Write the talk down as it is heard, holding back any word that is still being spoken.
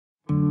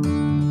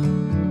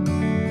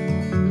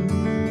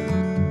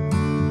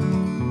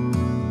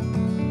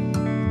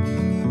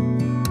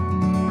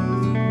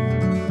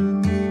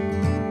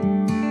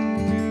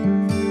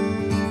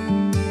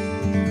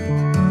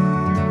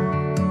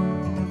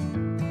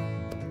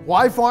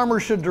Why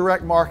farmers should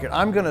direct market.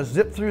 I'm going to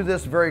zip through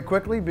this very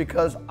quickly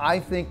because I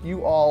think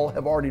you all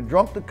have already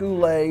drunk the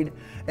Kool-Aid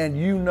and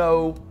you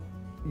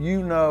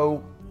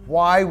know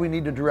why we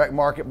need to direct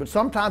market, but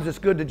sometimes it's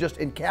good to just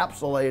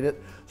encapsulate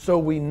it so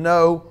we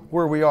know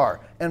where we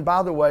are. And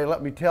by the way,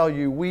 let me tell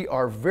you, we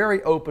are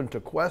very open to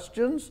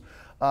questions.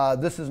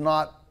 This is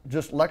not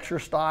just lecture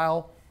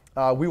style.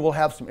 We will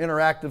have some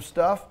interactive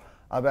stuff.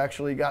 I've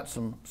actually got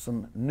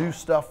some new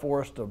stuff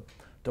for us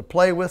to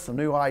play with, some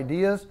new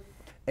ideas.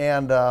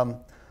 And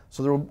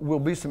so there will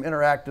be some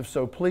interactive,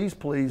 so please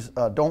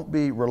don't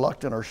be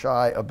reluctant or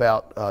shy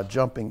about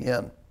jumping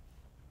in.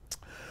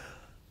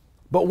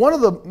 But one of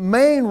the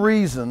main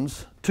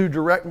reasons to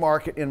direct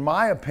market, in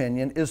my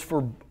opinion, is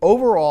for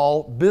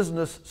overall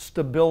business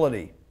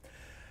stability.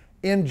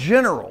 In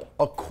general,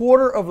 a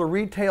quarter of the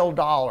retail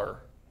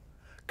dollar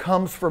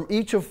comes from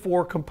each of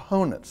four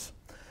components.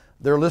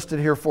 They're listed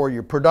here for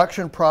you: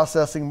 production,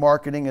 processing,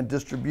 marketing, and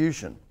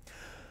distribution.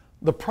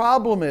 The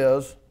problem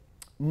is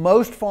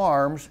most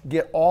farms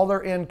get all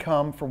their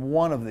income from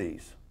one of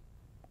these.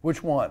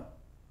 Which one?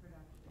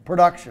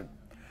 Production.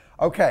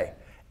 Okay.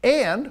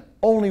 And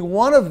only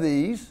one of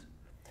these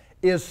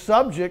is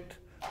subject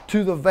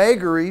to the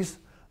vagaries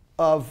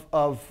of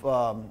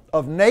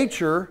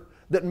nature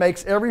that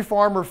makes every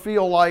farmer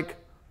feel like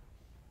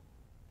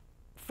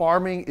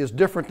farming is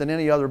different than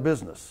any other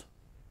business.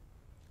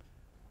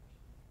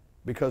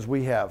 Because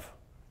we have,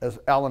 as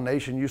Alan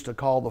Nation used to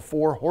call, the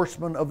four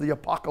horsemen of the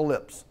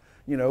apocalypse.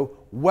 You know,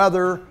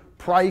 weather,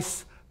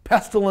 price,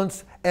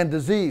 pestilence, and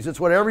disease. It's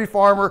what every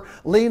farmer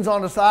leans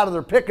on the side of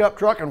their pickup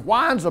truck and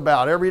whines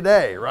about every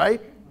day,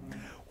 right?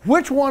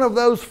 Which one of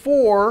those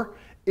four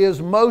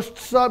is most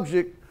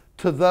subject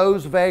to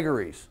those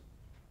vagaries?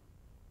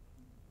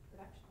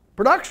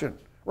 Production,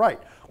 right.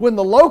 When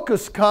the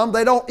locusts come,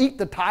 they don't eat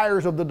the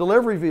tires of the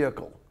delivery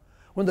vehicle.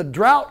 When the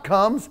drought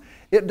comes,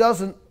 it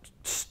doesn't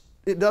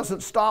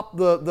stop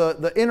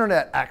the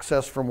internet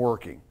access from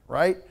working,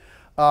 right?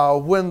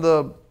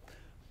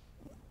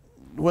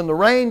 When the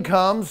rain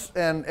comes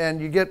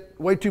and you get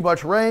way too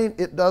much rain,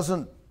 it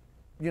doesn't,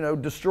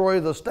 destroy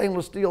the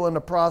stainless steel in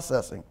the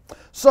processing.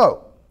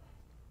 So,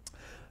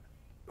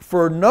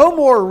 for no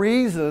more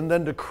reason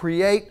than to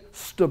create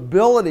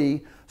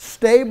stability,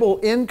 stable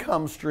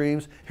income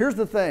streams, here's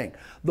the thing.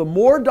 The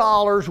more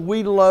dollars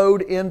we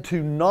load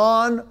into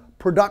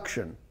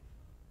non-production,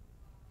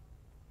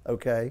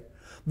 okay,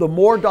 the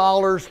more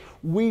dollars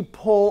we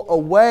pull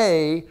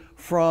away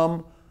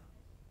from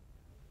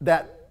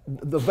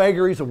the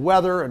vagaries of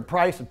weather and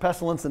price and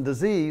pestilence and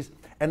disease,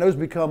 and those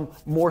become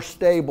more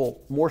stable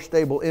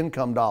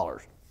income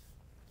dollars.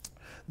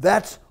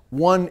 That's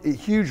one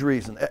huge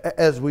reason.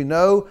 As we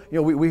know,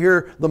 we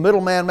hear the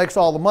middleman makes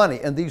all the money,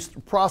 and these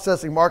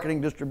processing, marketing,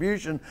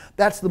 distribution,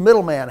 that's the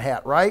middleman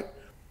hat, right?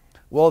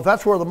 Well, if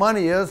that's where the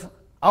money is,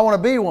 I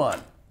want to be one,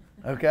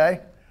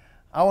 okay?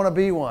 I want to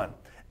be one.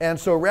 And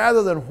so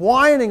rather than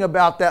whining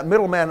about that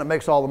middleman that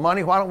makes all the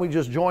money, why don't we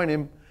just join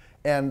him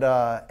and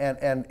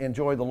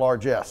enjoy the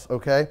largesse,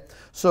 okay?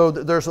 So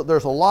there's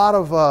a lot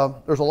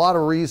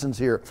of reasons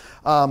here.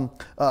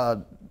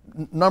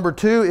 Number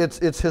two,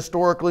 it's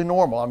historically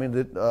normal. I mean,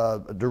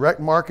 direct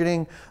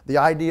marketing, the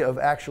idea of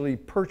actually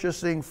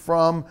purchasing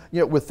from,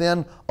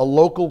 within a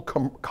local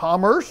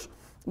commerce,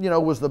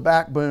 was the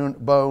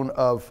backbone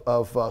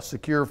of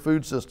secure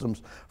food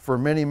systems for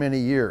many, many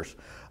years.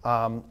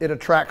 It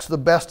attracts the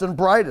best and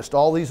brightest.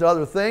 All these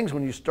other things,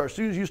 as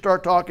soon as you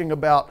start talking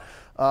about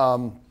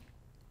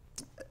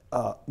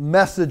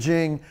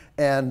messaging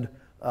and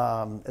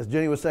as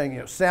Jenny was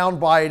saying, sound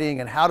biting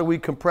and how do we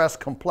compress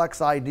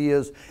complex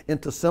ideas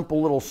into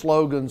simple little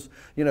slogans,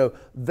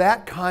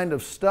 that kind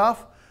of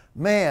stuff,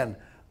 man,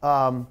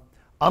 I'm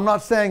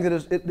not saying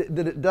that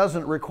it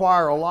doesn't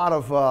require a lot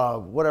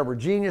of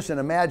genius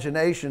and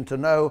imagination to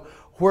know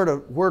where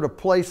to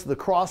place the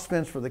cross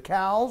fence for the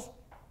cows.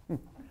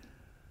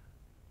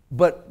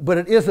 But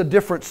it is a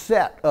different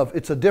set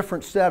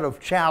of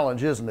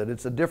challenge, isn't it?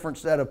 It's a different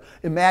set of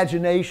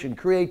imagination,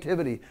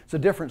 creativity. It's a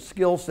different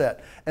skill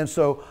set. And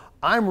so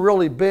I'm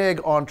really big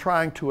on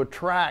trying to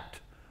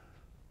attract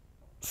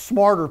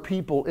smarter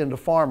people into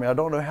farming. I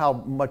don't know how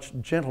much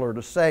gentler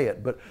to say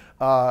it, but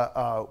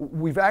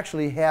we've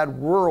actually had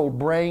rural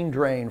brain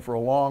drain for a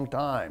long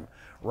time,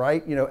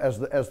 right? As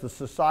the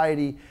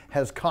society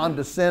has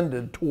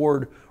condescended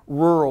toward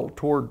rural,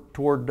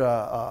 toward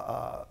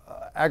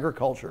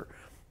agriculture.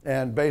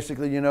 And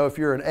basically, if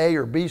you're an A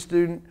or B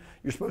student,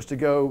 you're supposed to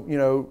go,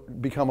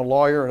 become a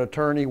lawyer, an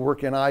attorney,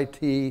 work in IT,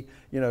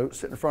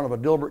 sit in front of a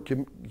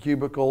Dilbert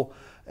cubicle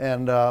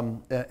and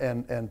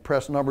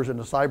press numbers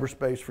into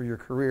cyberspace for your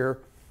career.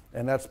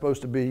 And that's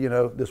supposed to be,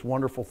 this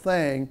wonderful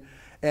thing.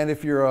 And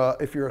if you're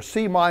a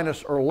C-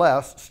 or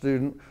less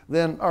student,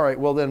 then all right,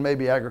 well then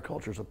maybe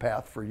agriculture's a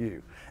path for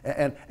you.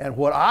 And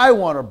what I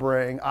want to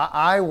bring,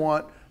 I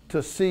want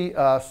to see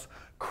us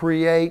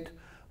create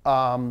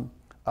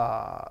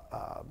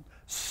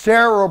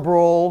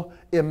cerebral,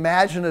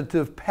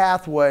 imaginative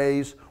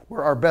pathways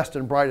where our best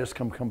and brightest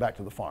come back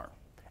to the farm.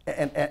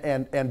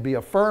 and be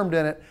affirmed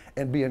in it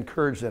and be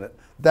encouraged in it.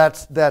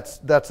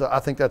 I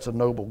think that's a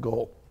noble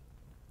goal.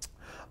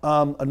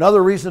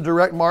 Another reason to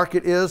direct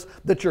market is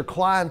that your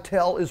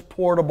clientele is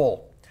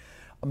portable.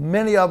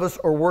 Many of us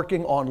are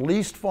working on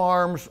leased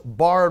farms,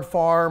 borrowed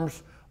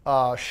farms,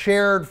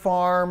 shared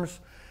farms,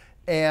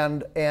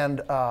 and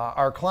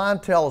our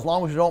clientele, as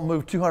long as you don't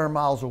move 200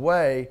 miles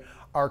away,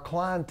 our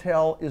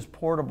clientele is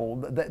portable.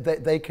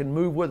 They can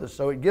move with us.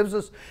 So it gives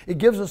us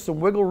some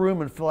wiggle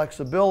room and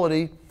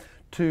flexibility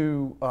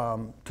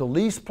to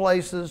lease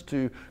places,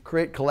 to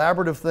create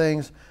collaborative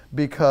things,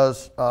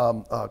 because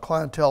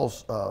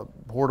clientele's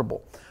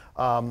portable.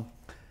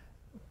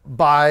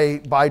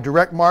 By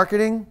direct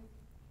marketing,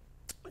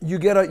 you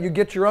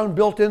get your own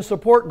built-in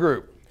support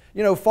group.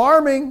 You know,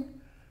 farming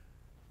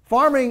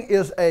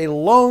is a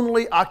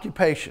lonely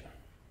occupation,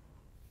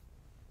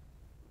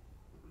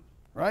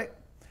 right?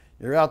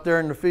 You're out there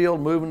in the field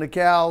moving the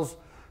cows,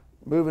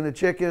 moving the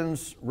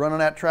chickens, running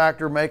that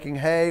tractor, making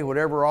hay,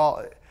 whatever.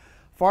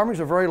 Farming is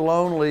a very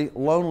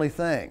lonely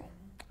thing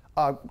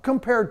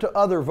compared to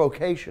other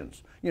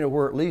vocations. You know,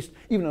 where at least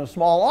even in a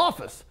small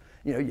office,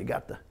 you know, you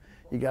got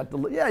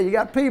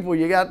people,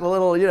 you got the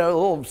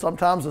little,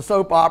 sometimes a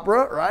soap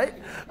opera, right?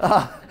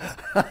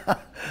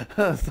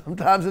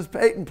 Sometimes it's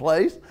Peyton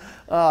Place,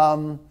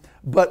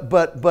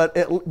 but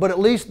at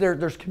least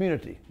there's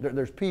community.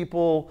 There's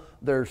people.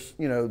 There's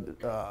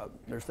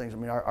there's things. I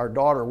mean, our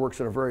daughter works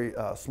in a very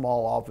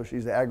small office.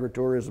 She's the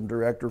agritourism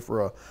director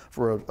for a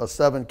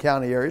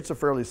 7-county area. It's a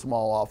fairly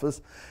small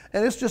office,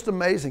 and it's just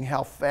amazing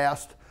how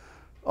fast.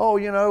 Oh,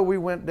 we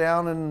went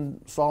down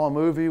and saw a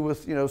movie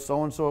with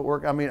so and so at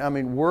work. I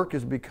mean, work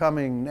is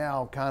becoming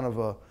now kind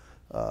of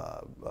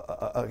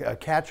a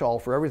catch-all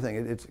for everything.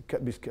 It's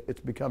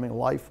becoming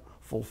life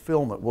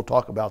fulfillment. We'll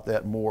talk about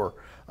that more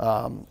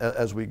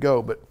as we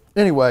go. But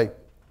anyway,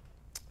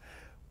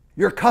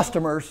 your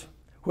customers,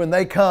 when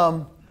they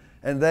come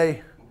and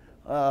I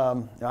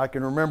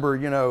can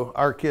remember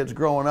our kids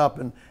growing up,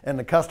 and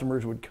the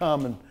customers would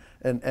come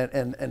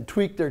and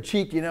tweak their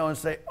cheek, and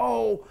say,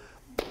 oh,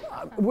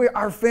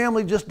 our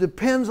family just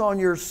depends on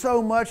you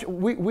so much.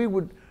 We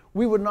would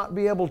not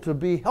be able to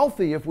be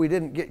healthy if we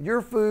didn't get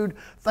your food.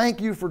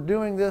 Thank you for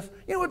doing this.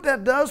 You know what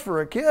that does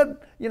for a kid,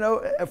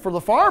 for the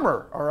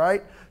farmer, all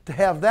right? To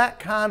have that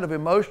kind of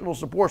emotional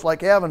support. It's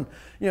like having,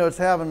 it's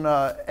having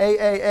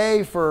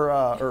AAA for,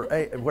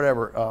 or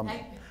whatever,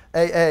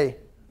 AA,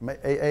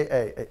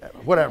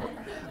 whatever.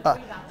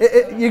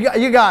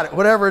 You got it,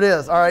 whatever it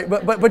is, all right?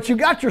 But you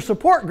got your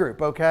support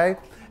group, okay?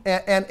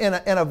 And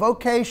in a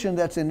vocation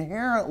that's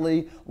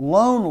inherently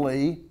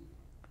lonely,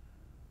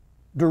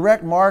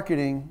 direct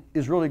marketing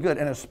is really good.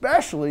 And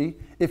especially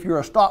if you're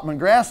a Stockman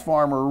Grass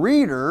Farmer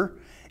reader,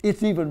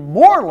 it's even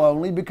more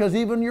lonely because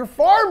even your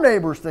farm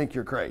neighbors think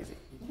you're crazy,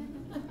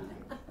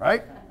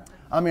 right?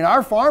 I mean,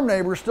 our farm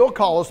neighbors still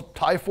call us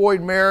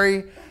Typhoid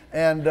Mary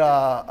and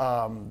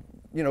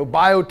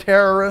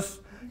bioterrorists,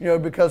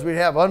 because we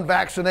have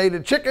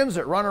unvaccinated chickens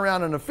that run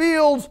around in the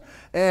fields,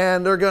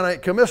 and they're going to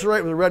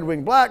commiserate with the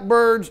red-winged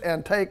blackbirds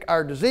and take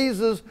our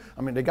diseases.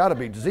 I mean, they got to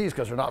be diseased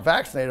because they're not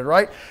vaccinated,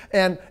 right?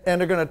 And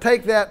they're going to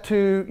take that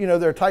to,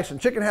 their Tyson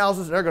chicken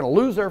houses, and they're going to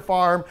lose their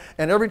farm,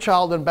 and every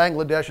child in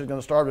Bangladesh is going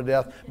to starve to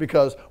death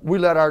because we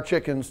let our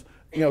chickens,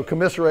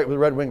 commiserate with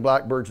red-winged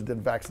blackbirds and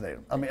didn't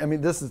vaccinate them. I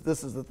mean, this is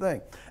the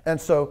thing. And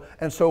so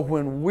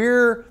when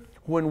we're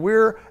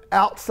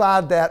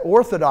outside that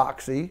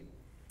orthodoxy,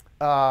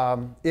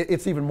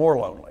 it's even more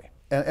lonely.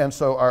 And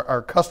so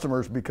our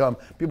customers become,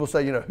 people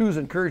say, who's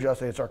encouraged us?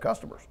 I say it's our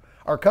customers.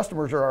 Our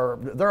customers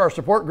they're our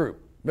support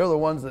group. They're the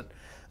ones that,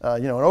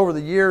 and over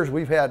the years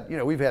we've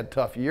had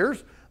tough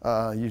years.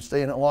 You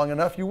stay in it long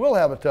enough, you will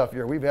have a tough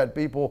year. We've had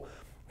people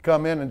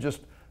come in and just,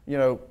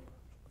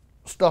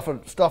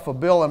 stuff a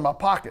bill in my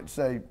pocket and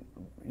say,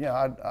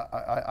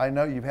 I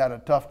know you've had a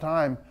tough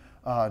time.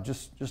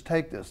 Just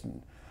take this.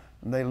 And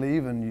they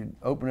leave, and you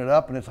open it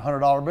up, and it's a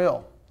 $100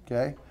 bill.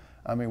 Okay.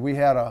 I mean, we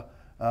had a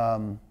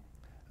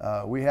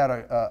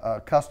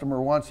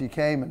customer once. He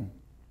came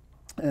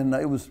and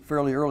it was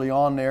fairly early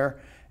on there,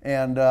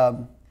 and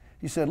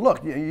he said,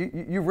 "Look,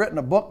 you've written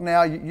a book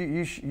now.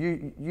 You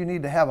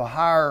need to have a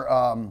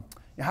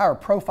higher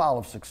profile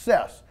of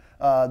success.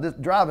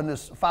 Driving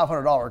this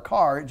 $500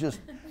 car,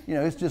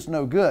 it's just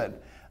no good.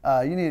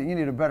 You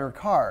need a better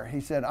car."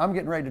 He said, "I'm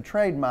getting ready to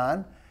trade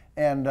mine,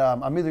 and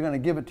I'm either going to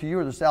give it to you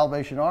or the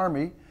Salvation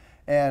Army."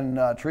 And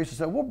Teresa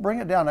said, "Well, bring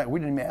it down." We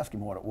didn't even ask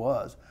him what it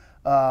was.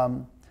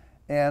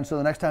 And so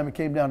the next time he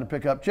came down to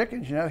pick up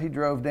chickens, he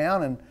drove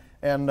down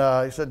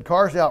and he said,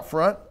 "Car's out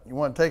front. You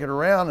want to take it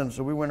around?" And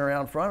so we went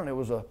around front, and it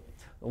was a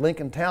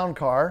Lincoln Town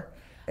car.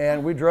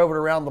 And we drove it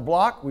around the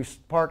block. We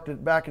parked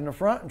it back in the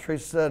front, and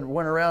Teresa said,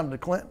 went around to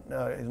Clinton.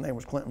 His name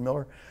was Clinton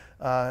Miller.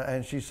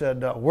 And she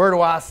said, "Where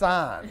do I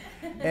sign?"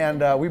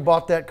 And we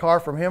bought that car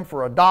from him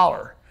for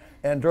 $1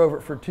 and drove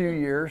it for 2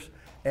 years.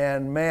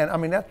 And man, I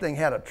mean, that thing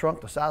had a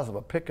trunk the size of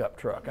a pickup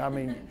truck. I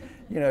mean,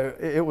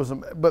 it was,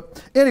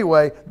 but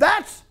anyway,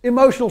 that's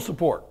emotional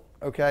support,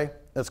 okay?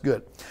 That's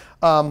good.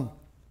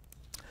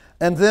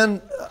 And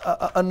then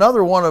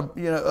another one of,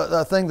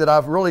 a thing that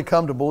I've really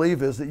come to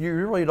believe is that you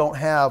really don't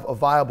have a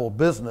viable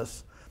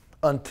business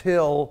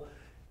until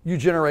you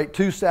generate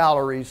 2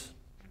 salaries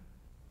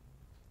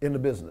in the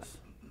business,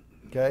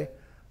 okay?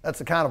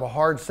 That's a kind of a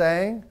hard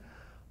saying,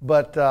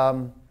 but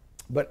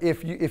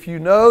if you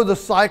know the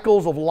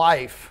cycles of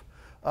life,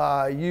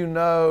 you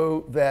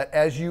know that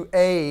as you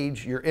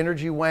age, your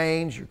energy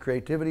wanes, your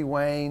creativity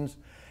wanes,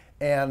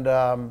 and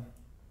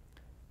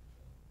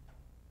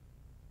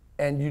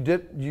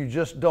you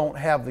just don't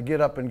have the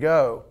get up and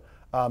go.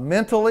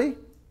 Mentally,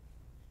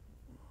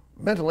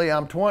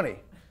 I'm 20.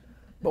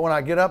 But when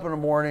I get up in the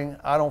morning,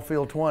 I don't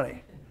feel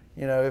 20.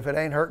 If it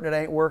ain't hurting, it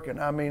ain't working.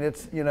 I mean,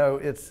 it's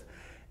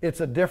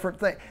a different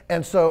thing.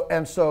 And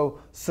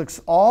so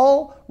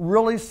all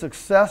really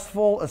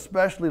successful,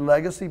 especially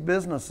legacy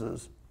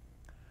businesses,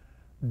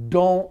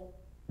 don't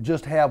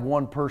just have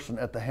one person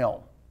at the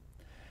helm.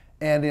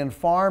 And in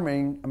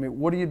farming, I mean,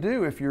 what do you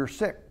do if you're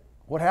sick?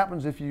 What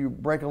happens if you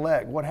break a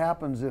leg? What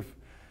happens if,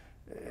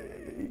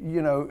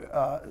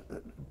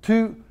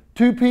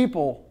 two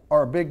people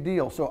are a big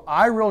deal. So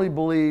I really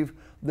believe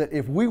that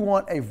if we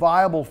want a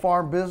viable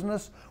farm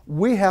business,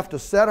 we have to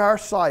set our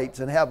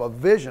sights and have a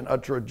vision, a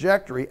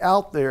trajectory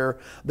out there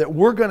that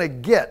we're going to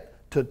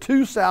get to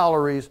 2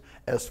 salaries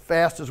as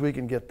fast as we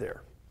can get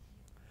there.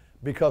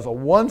 Because a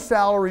 1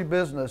 salary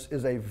business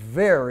is a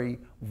very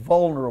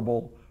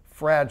vulnerable,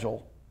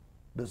 fragile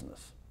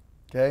business,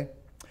 okay?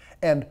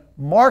 And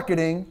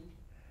marketing,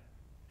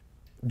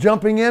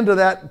 jumping into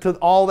that, to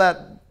all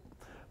that,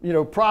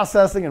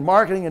 processing and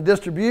marketing and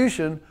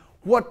distribution,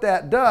 what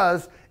that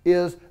does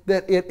is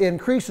that it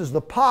increases the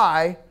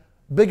pie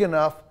big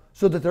enough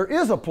so that there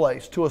is a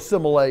place to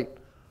assimilate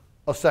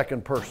a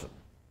second person.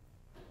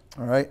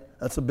 All right,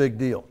 that's a big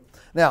deal.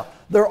 Now,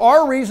 there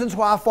are reasons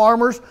why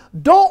farmers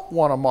don't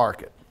want to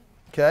market.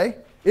 Okay,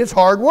 it's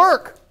hard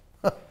work.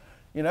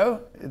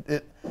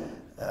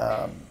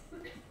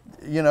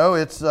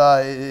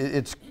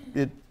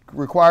 It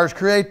requires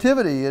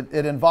creativity.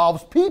 It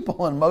involves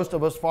people, and most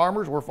of us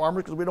farmers, we're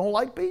farmers because we don't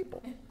like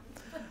people.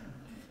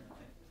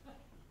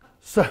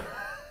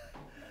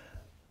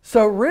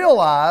 So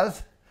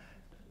realize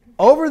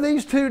over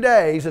these 2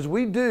 days, as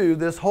we do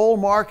this whole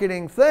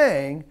marketing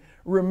thing,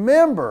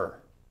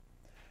 remember,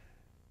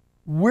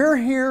 we're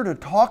here to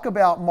talk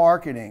about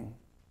marketing.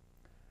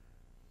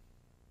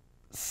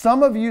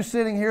 Some of you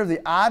sitting here,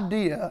 the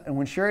idea, and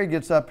when Sheri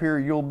gets up here,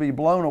 you'll be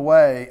blown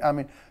away. I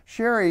mean,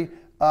 Sheri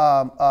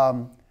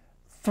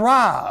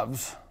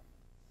thrives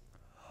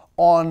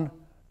on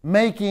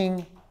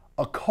making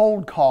a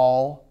cold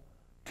call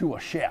to a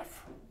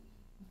chef.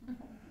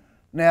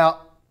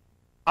 Now,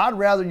 I'd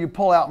rather you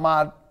pull out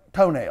my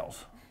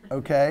toenails,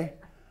 okay?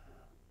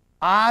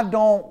 I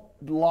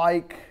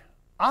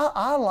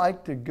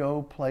like to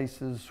go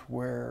places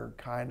where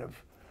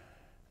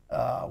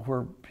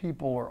where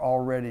people are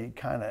already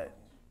kind of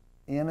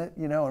in it,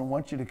 and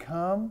want you to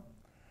come.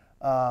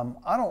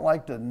 I don't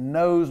like to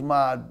nose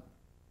my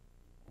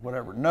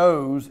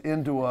nose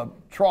into a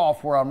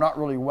trough where I'm not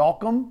really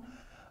welcome.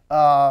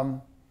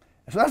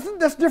 So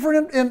that's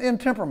different in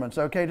temperaments,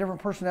 okay,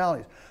 different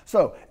personalities.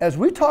 So as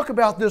we talk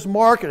about this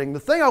marketing, the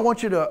thing I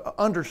want you to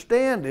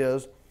understand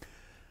is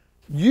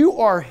you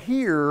are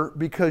here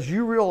because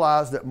you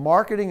realize that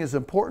marketing is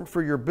important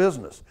for your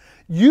business.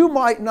 You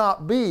might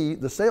not be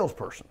the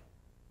salesperson.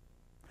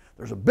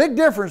 There's a big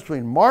difference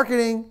between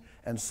marketing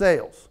and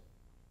sales,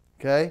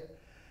 okay?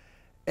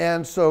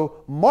 And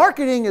so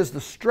marketing is the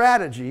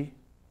strategy,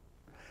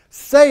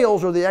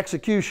 sales are the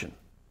execution,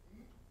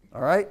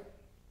 all right?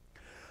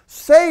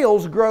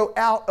 Sales grow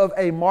out of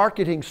a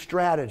marketing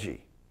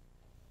strategy,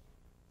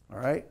 all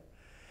right?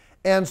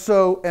 And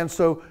so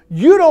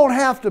you don't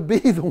have to be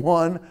the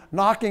one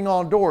knocking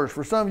on doors.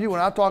 For some of you, when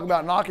I talk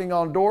about knocking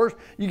on doors,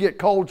 you get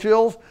cold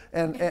chills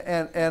and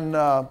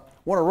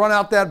want to run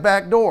out that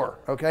back door,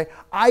 okay?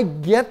 I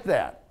get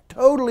that,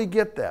 totally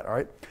get that, all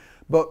right?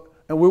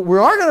 And we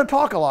are going to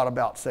talk a lot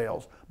about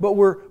sales, but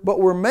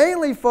we're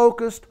mainly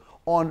focused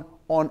on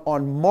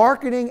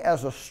marketing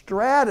as a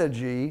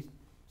strategy.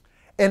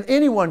 And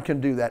anyone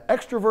can do that.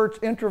 Extroverts,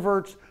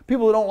 introverts,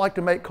 people who don't like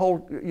to make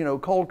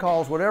cold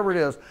calls, whatever it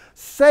is.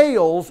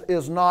 Sales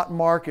is not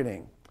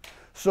marketing.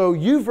 So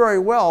you very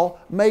well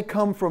may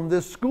come from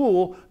this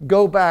school,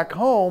 go back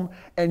home,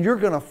 and you're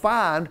going to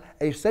find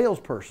a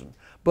salesperson.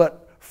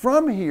 But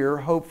from here,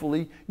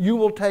 hopefully, you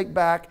will take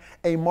back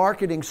a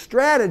marketing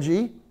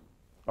strategy,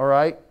 all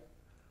right,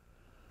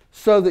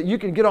 so that you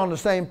can get on the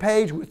same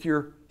page with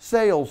your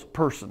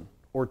salesperson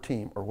or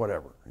team or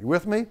whatever. Are you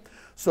with me?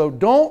 So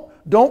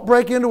don't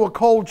break into a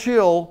cold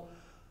chill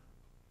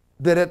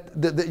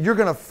that you're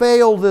going to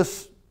fail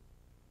this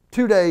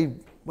 2-day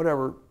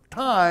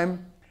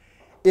time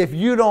if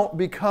you don't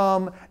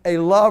become a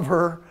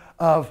lover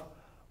of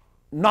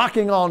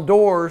knocking on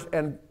doors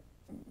and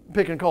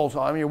picking cold.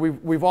 I mean,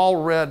 we've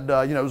all read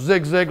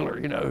Zig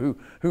Ziglar,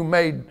 who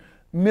made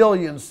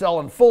millions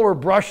selling Fuller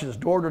brushes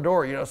door to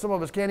door. Some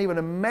of us can't even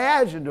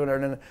imagine doing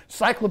it, and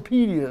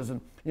encyclopedias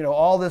and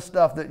all this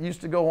stuff that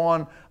used to go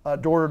on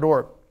door to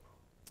door.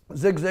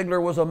 Zig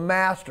Ziglar was a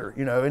master,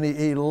 you know, and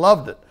he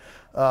loved it.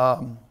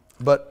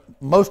 But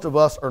most of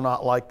us are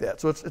not like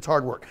that, so it's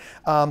hard work.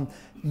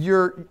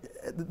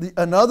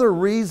 Another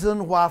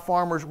reason why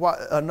farmers,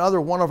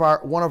 another one of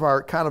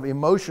our kind of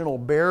emotional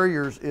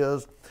barriers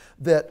is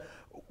that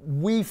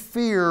we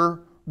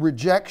fear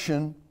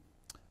rejection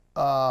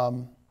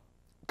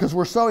because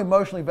we're so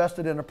emotionally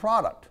vested in a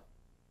product.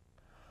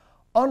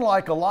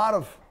 Unlike a lot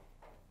of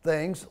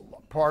things,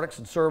 products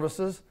and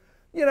services,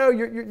 you know,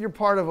 you're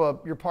part of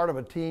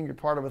a team, you're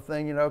part of a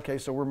thing. You know, okay,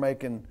 so we're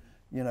making,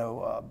 you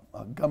know,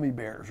 gummy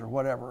bears or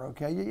whatever.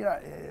 Okay, you know,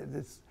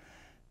 it's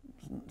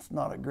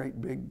not a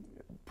great big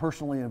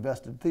personally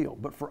invested deal.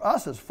 But for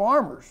us as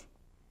farmers,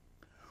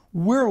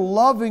 we're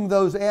loving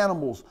those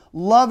animals,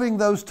 loving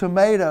those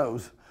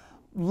tomatoes,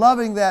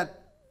 loving that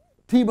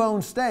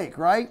T-bone steak,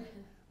 right?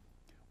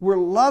 We're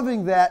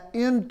loving that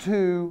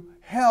into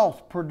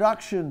health,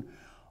 production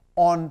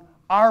on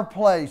our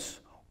place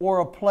or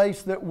a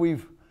place that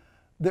we've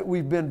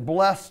been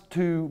blessed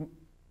to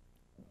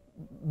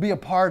be a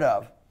part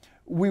of.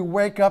 We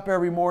wake up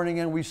every morning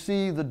and we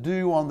see the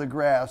dew on the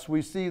grass.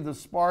 We see the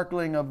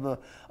sparkling of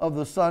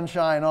the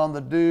sunshine on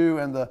the dew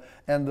and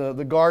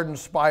the garden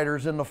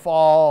spiders in the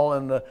fall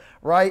and the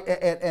right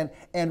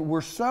and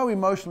we're so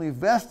emotionally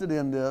vested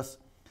in this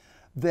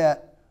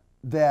that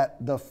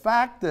the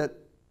fact that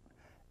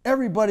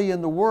everybody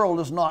in the world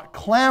is not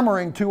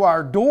clamoring to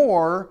our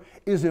door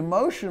is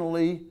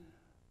emotionally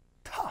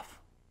tough.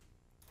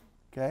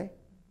 Okay?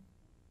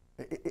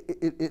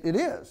 It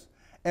is.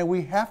 And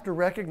we have to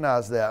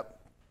recognize that.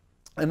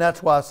 And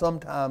that's why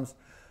sometimes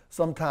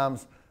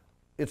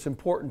it's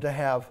important to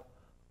have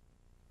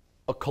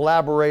a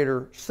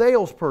collaborator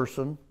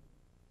salesperson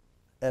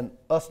and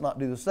us not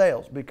do the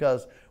sales,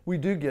 because we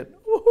do get,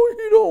 oh,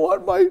 you don't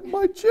want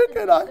my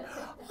chicken.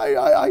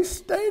 I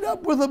stayed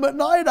up with them at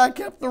night. I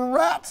kept the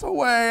rats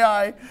away.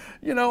 I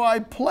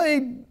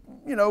played,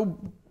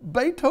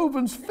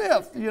 Beethoven's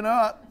Fifth,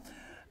 I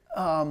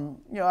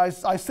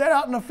sat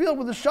out in the field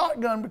with a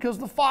shotgun because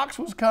the fox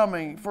was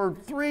coming for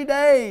 3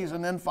 days,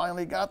 and then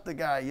finally got the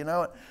guy.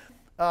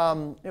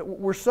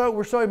 We're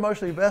so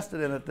emotionally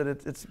vested in it that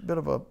it's a bit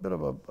of a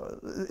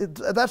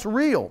that's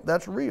real.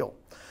 That's real.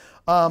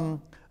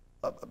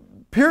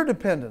 Peer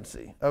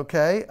dependency.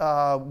 Okay,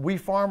 we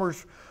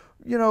farmers,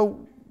 we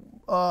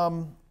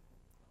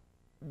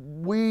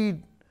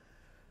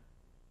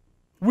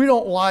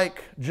don't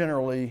like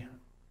generally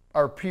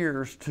our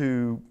peers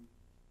to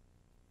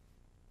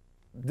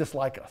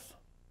dislike us.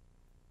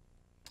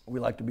 We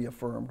like to be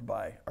affirmed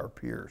by our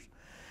peers.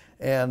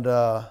 And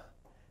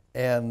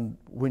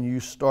when you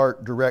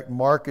start direct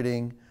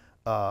marketing,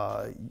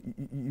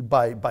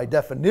 by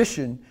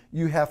definition,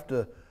 you have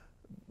to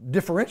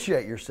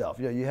differentiate yourself.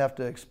 You have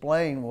to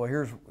explain, well,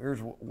 here's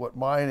what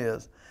mine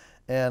is.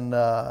 And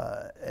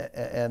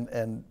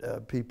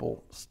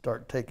people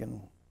start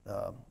taking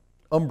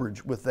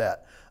umbrage with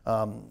that.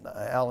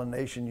 Alan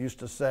Nation used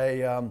to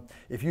say,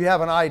 if you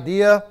have an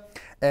idea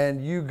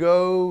and you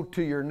go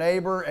to your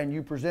neighbor and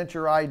you present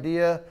your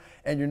idea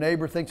and your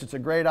neighbor thinks it's a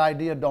great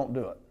idea, don't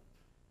do it.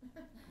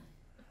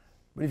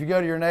 But if you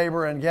go to your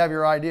neighbor and you have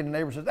your idea and the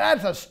neighbor says,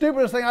 that's the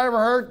stupidest thing I ever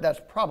heard, that's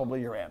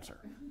probably your answer.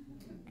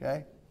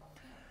 Okay?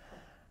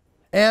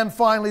 And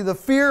finally, the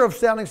fear of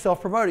sounding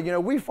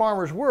self-promoting. We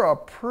farmers, we're a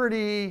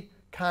pretty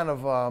kind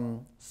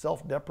of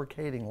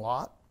self-deprecating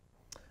lot.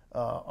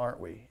 Aren't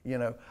we?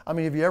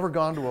 Have you ever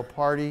gone to a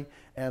party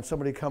and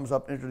somebody comes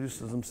up,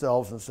 introduces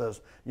themselves, and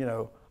says,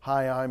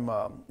 hi,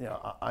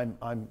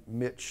 I'm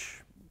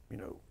Mitch,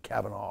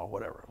 Kavanaugh,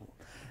 whatever,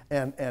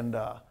 and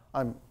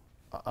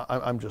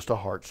I'm just a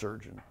heart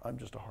surgeon. I'm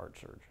just a heart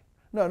surgeon.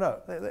 No,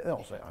 they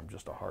don't say I'm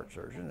just a heart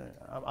surgeon.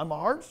 I'm a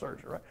heart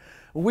surgeon, right?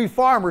 We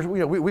farmers, we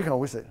can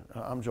always say,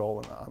 I'm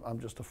Joel, and I'm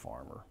just a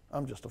farmer.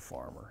 I'm just a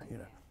farmer,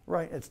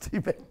 Right? It's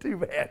too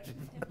bad.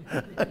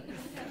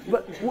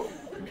 But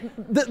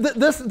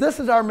this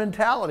is our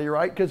mentality,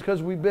 right?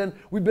 Because we've been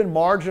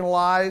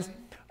marginalized,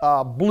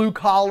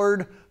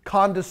 blue-collared,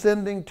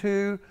 condescending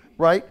to,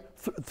 right,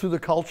 through the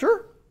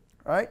culture,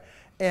 right?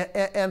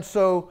 And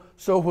so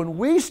when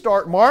we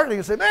start marketing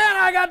and say, man,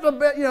 I got the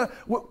best,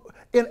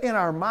 in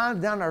our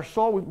minds, down in our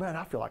soul, man,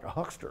 I feel like a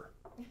huckster,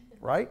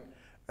 right?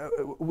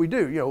 We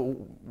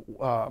do,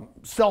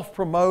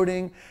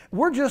 self-promoting.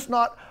 We're just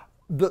not.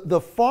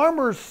 The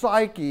farmer's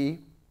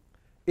psyche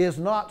is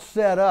not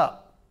set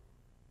up.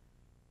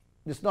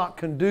 It's not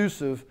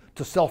conducive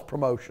to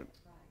self-promotion.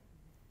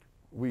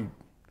 We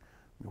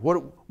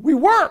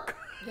work.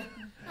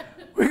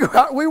 We go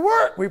out, we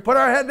work. We put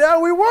our head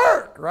down, we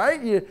work, right?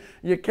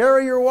 You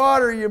carry your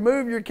water, you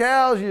move your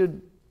cows,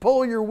 you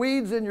pull your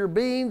weeds and your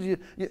beans,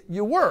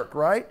 you work,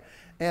 right?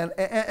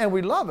 And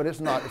we love it. It's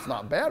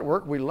not bad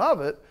work. We love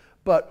it,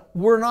 but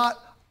we're not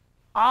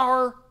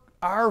our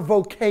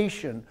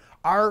vocation.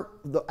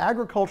 The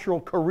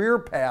agricultural career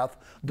path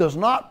does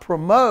not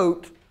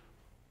promote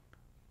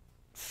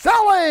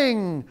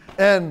selling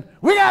and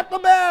we got the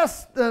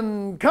best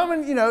and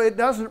coming, it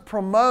doesn't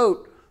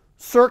promote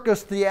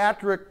circus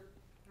theatric,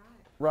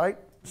 right?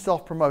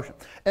 self-promotion.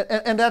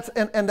 And that's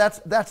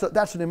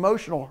an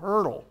emotional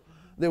hurdle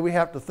that we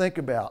have to think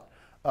about,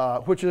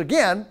 which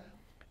again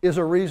is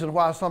a reason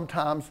why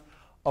sometimes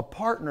a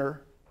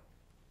partner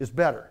is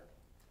better.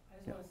 I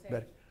just want to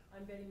say,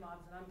 I'm Betty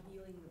Mobs and I'm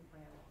healing the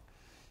planet.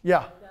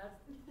 Yeah.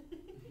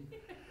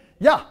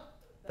 Yeah,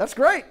 that's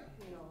great.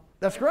 You know,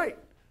 That's great.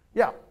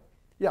 Yeah,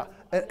 yeah.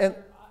 And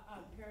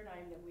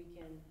paradigm that we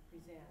can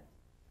present.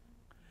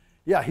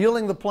 yeah,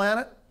 healing the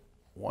planet,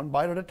 one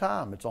bite at a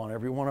time. It's on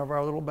every one of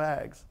our little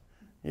bags.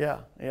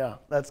 Yeah, yeah,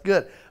 that's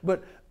good.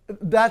 But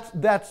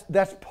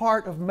that's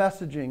part of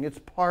messaging. It's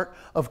part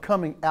of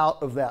coming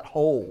out of that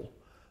hole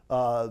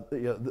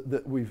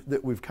that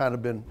we've kind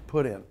of been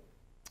put in.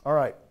 All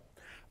right.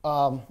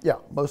 Yeah,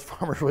 most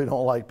farmers really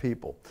don't like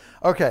people.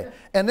 Okay,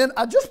 and then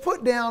I just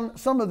put down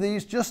some of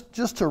these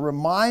just to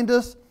remind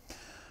us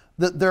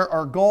that there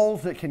are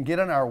goals that can get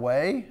in our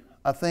way,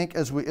 I think,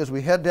 as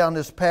we head down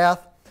this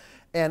path,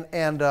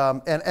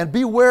 and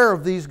beware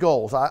of these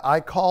goals. I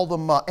call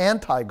them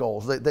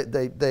anti-goals.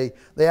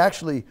 They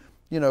actually,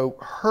 you know,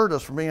 hurt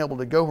us from being able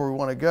to go where we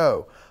want to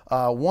go.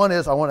 One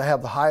is I want to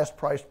have the highest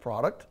priced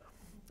product.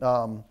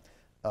 Alan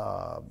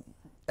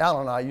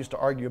and I used to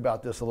argue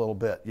about this a little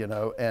bit, you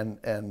know,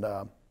 and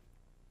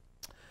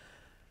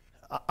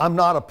I'm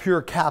not a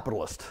pure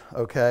capitalist,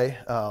 okay?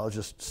 I'll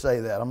just say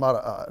that. I'm not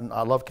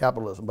I love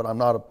capitalism, but I'm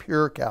not a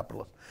pure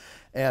capitalist.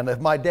 And if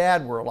my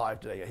dad were alive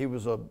today, he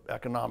was an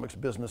economics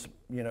business,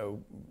 you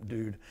know,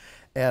 dude.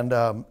 And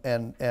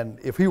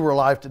if he were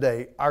alive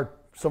today,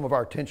 some of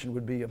our tension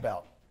would be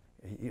about,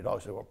 he'd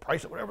always say, well,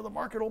 price it whatever the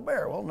market will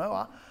bear. Well,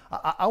 no,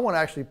 I want to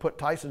actually put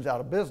Tyson's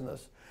out of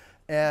business.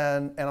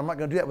 And I'm not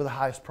going to do that with the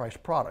highest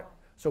priced product.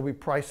 So we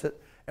price it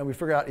and we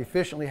figure out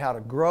efficiently how to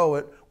grow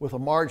it with a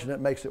margin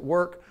that makes it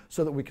work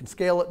so that we can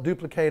scale it,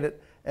 duplicate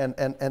it, and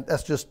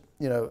that's just,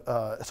 you know,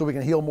 so we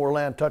can heal more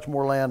land, touch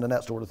more land, and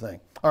that sort of thing.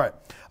 All right.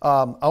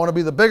 I want to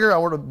be the bigger, I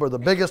want to be the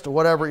biggest or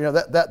whatever, you know,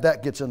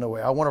 that gets in the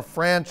way. I want a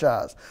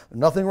franchise. There's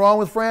nothing wrong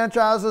with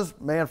franchises.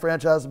 Man,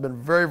 franchises have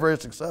been very, very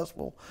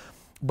successful.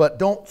 But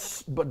don't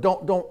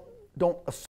assume